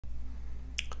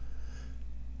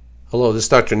Hello, this is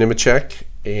Dr. Nemechek,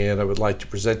 and I would like to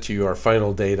present to you our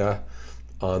final data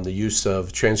on the use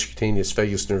of transcutaneous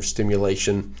vagus nerve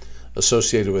stimulation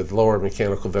associated with lower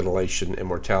mechanical ventilation and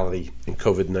mortality in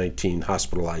COVID-19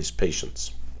 hospitalized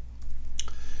patients.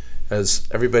 As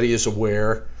everybody is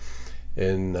aware,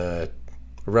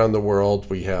 around the world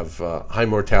we have high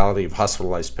mortality of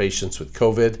hospitalized patients with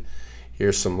COVID.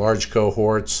 Here's some large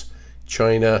cohorts.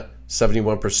 China,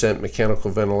 71% mechanical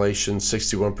ventilation,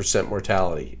 61%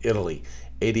 mortality. Italy,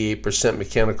 88%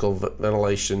 mechanical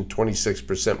ventilation,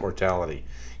 26% mortality.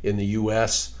 In the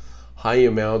US, high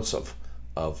amounts of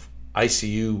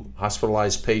ICU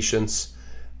hospitalized patients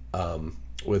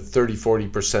with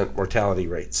 30–40% mortality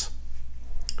rates.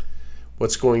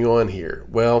 What's going on here?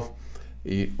 Well,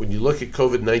 when you look at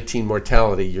COVID-19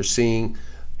 mortality, you're seeing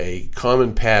a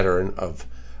common pattern of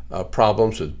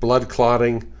problems with blood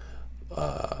clotting,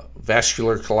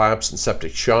 vascular collapse and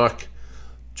septic shock,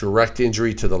 direct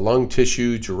injury to the lung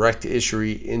tissue, direct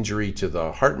injury to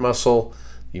the heart muscle.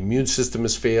 The immune system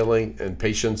is failing, and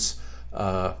patients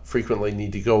frequently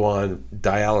need to go on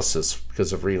dialysis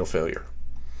because of renal failure.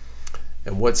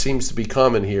 And what seems to be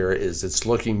common here is it's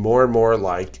looking more and more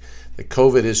like the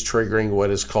COVID is triggering what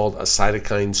is called a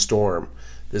cytokine storm.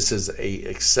 This is an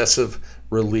excessive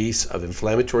release of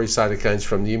inflammatory cytokines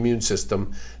from the immune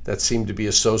system that seem to be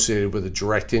associated with a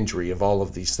direct injury of all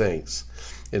of these things.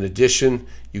 In addition,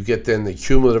 you get then the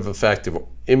cumulative effect of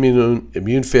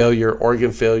immune failure,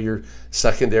 organ failure,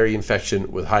 secondary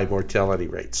infection with high mortality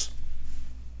rates.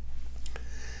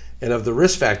 And of the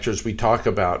risk factors we talk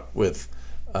about with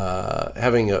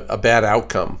having a bad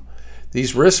outcome,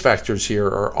 these risk factors here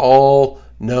are all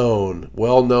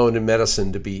well known in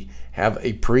medicine to have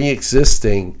a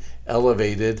pre-existing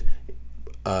elevated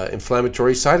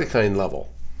inflammatory cytokine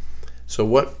level. So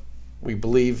what we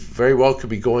believe very well could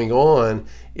be going on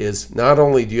is not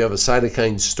only do you have a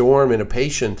cytokine storm in a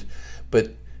patient,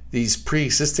 but these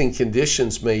pre-existing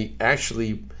conditions may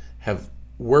actually have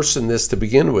worsened this to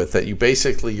begin with, that your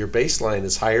baseline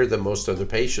is higher than most other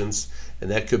patients,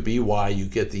 and that could be why you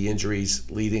get the injuries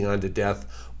leading on to death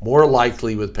more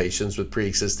likely with patients with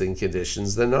pre-existing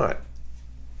conditions than not.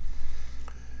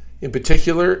 In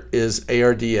particular is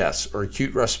ARDS, or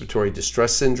acute respiratory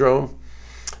distress syndrome.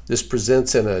 This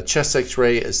presents in a chest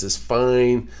x-ray as this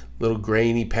fine little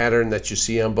grainy pattern that you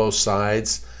see on both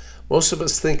sides. Most of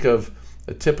us think of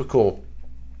a typical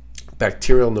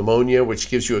bacterial pneumonia, which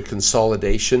gives you a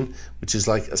consolidation, which is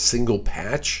like a single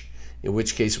patch, in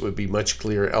which case it would be much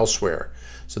clearer elsewhere.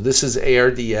 So this is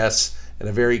ARDS, and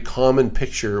a very common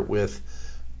picture with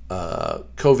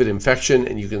COVID infection,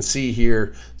 and you can see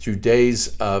here through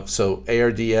days of, so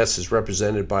ARDS is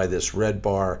represented by this red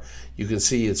bar. You can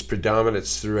see its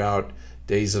predominance throughout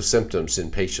days of symptoms in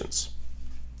patients.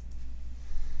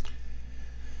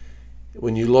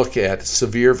 When you look at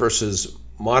severe versus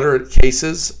moderate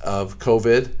cases of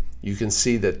COVID, you can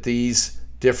see that these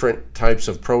different types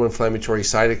of pro-inflammatory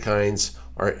cytokines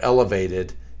are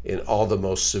elevated in all the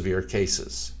most severe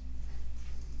cases.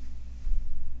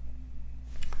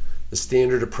 The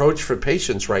standard approach for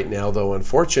patients right now, though,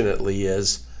 unfortunately,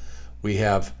 is we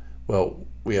have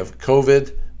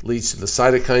COVID leads to the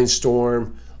cytokine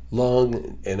storm,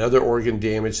 lung and other organ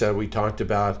damage that we talked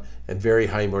about, and very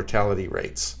high mortality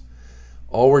rates.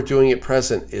 All we're doing at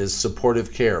present is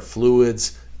supportive care,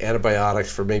 fluids,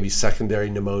 antibiotics for maybe secondary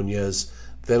pneumonias,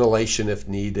 ventilation if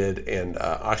needed, and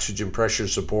oxygen pressure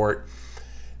support.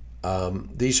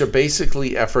 These are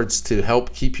basically efforts to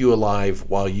help keep you alive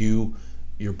while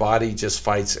your body just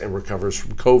fights and recovers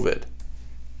from COVID.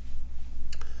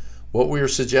 What we are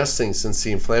suggesting, since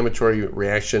the inflammatory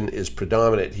reaction is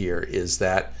predominant here, is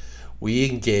that we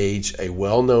engage a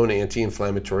well-known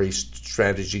anti-inflammatory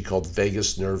strategy called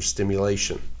vagus nerve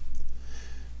stimulation.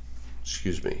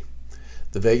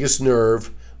 The vagus nerve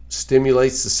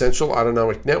stimulates the central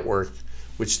autonomic network,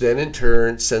 which then in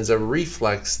turn sends a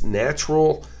reflex,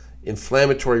 natural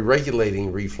inflammatory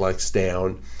regulating reflex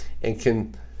down, and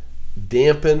can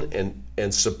dampen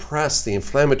and suppress the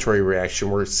inflammatory reaction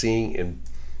we're seeing in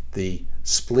the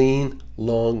spleen,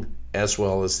 lung, as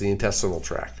well as the intestinal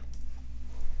tract.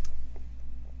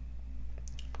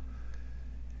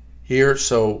 Here,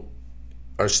 so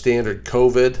our standard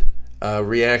COVID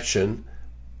reaction,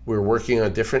 we're working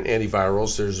on different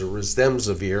antivirals. There's a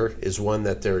remdesivir is one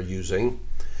that they're using.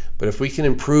 But if we can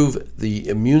improve the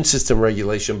immune system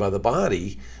regulation by the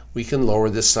body, we can lower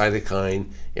this cytokine,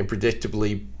 and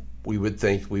predictably we would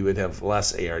think we would have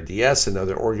less ARDS and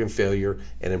other organ failure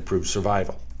and improve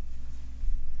survival.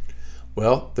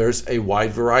 Well, there's a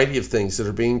wide variety of things that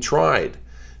are being tried.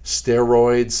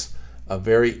 Steroids, a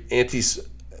very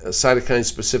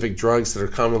cytokine-specific drugs that are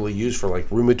commonly used for like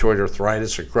rheumatoid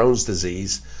arthritis or Crohn's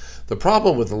disease. The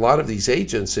problem with a lot of these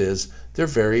agents is they're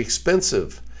very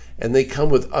expensive, and they come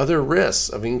with other risks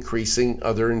of increasing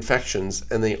other infections,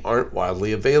 and they aren't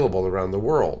widely available around the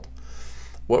world.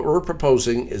 What we're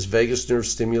proposing is vagus nerve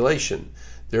stimulation.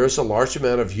 There is a large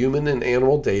amount of human and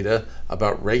animal data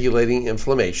about regulating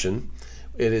inflammation.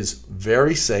 It is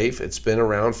very safe. It's been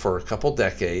around for a couple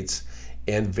decades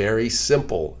and very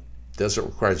simple.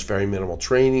 Requires very minimal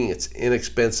training. It's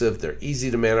inexpensive. They're easy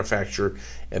to manufacture,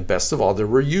 and best of all, they're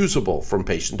reusable from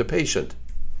patient to patient.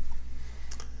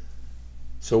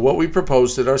 So what we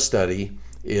proposed in our study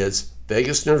is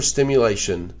vagus nerve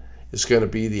stimulation is going to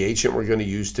be the agent we're going to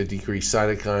use to decrease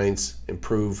cytokines,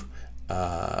 improve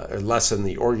or lessen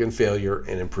the organ failure,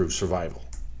 and improve survival.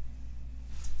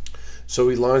 So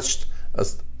we launched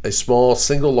a small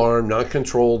single-arm,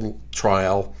 non-controlled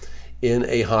trial in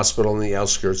a hospital in the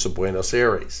outskirts of Buenos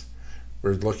Aires.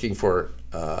 We're looking for,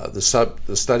 the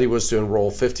study was to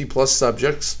enroll 50+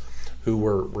 subjects who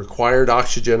were required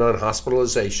oxygen on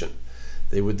hospitalization.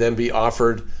 They would then be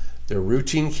offered their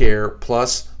routine care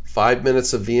plus 5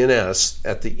 minutes of VNS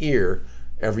at the ear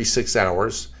every 6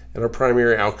 hours, and our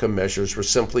primary outcome measures were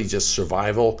simply just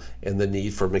survival and the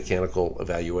need for mechanical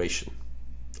ventilation.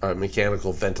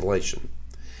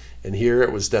 And here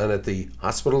it was done at the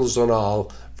Hospital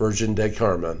Zonal Virgen del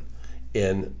Carmen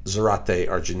in Zarate,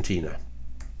 Argentina.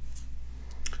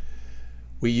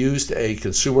 We used a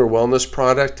consumer wellness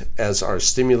product as our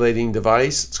stimulating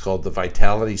device. It's called the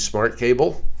Vitality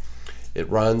Smartcable. It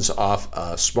runs off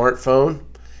a smartphone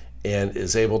and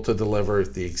is able to deliver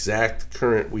the exact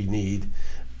current we need,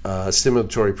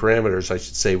 stimulatory parameters, I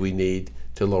should say, we need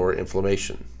to lower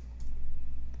inflammation.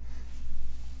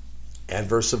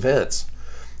 Adverse events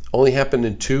only happened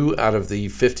in 2 out of the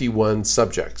 51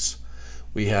 subjects.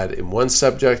 We had in one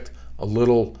subject a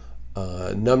little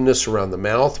numbness around the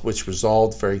mouth, which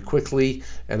resolved very quickly,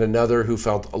 and another who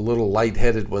felt a little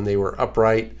lightheaded when they were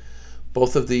upright.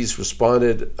 Both of these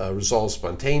resolved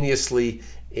spontaneously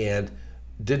and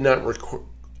did not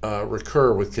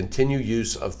recur with continued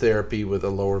use of therapy with a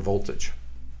lower voltage.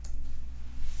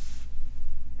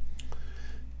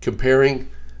 Comparing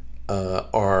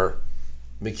our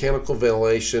mechanical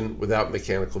ventilation without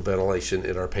mechanical ventilation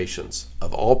in our patients.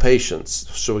 Of all patients,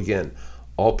 so again,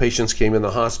 all patients came in the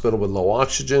hospital with low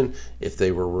oxygen. If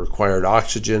they were required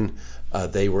oxygen,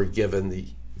 they were given the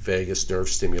vagus nerve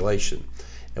stimulation.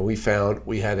 And we found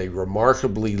we had a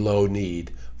remarkably low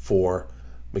need for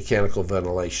mechanical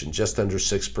ventilation, just under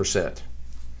 6%.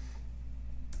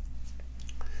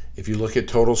 If you look at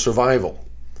total survival,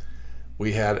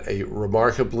 we had a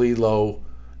remarkably low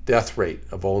death rate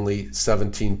of only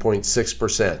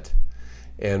 17.6%.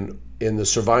 And in the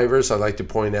survivors, I'd like to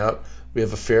point out, we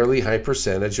have a fairly high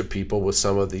percentage of people with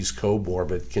some of these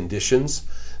comorbid conditions.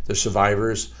 The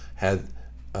survivors had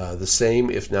the same,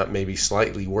 if not maybe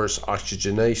slightly worse,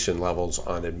 oxygenation levels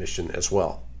on admission as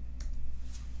well.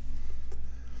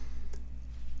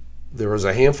 There was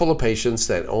a handful of patients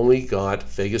that only got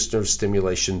vagus nerve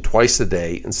stimulation twice a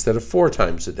day instead of 4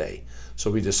 times a day.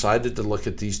 So we decided to look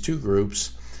at these 2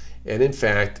 groups, and in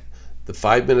fact, the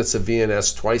 5 minutes of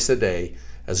VNS twice a day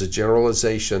as a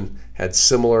generalization had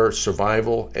similar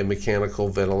survival and mechanical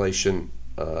ventilation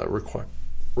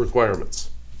requirements.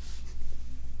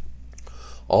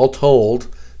 All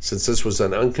told, since this was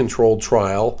an uncontrolled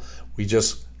trial, we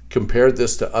just compared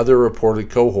this to other reported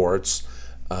cohorts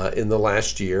in the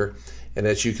last year. And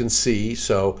as you can see,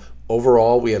 so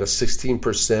overall we had a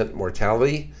 16%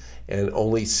 mortality, and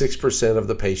only 6% of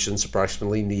the patients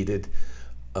approximately needed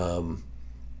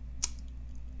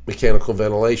mechanical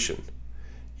ventilation.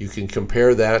 You can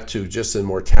compare that to just in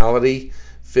mortality,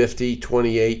 50,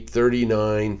 28,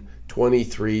 39,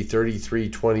 23, 33,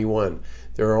 21.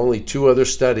 There are only 2 other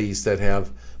studies that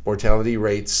have mortality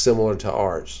rates similar to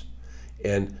ours.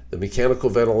 And the mechanical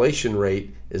ventilation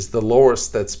rate is the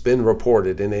lowest that's been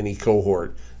reported in any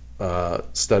cohort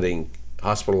studying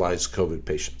hospitalized COVID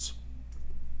patients.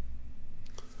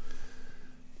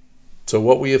 So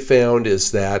what we have found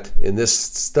is that in this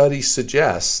study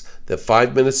suggests that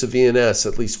 5 minutes of VNS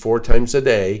at least 4 times a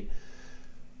day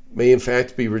may in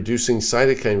fact be reducing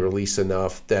cytokine release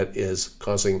enough that is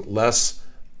causing less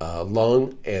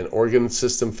lung and organ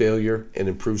system failure and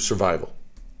improved survival.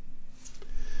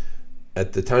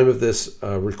 At the time of this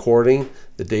recording,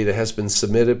 the data has been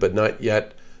submitted but not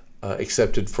yet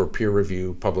accepted for peer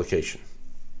review publication.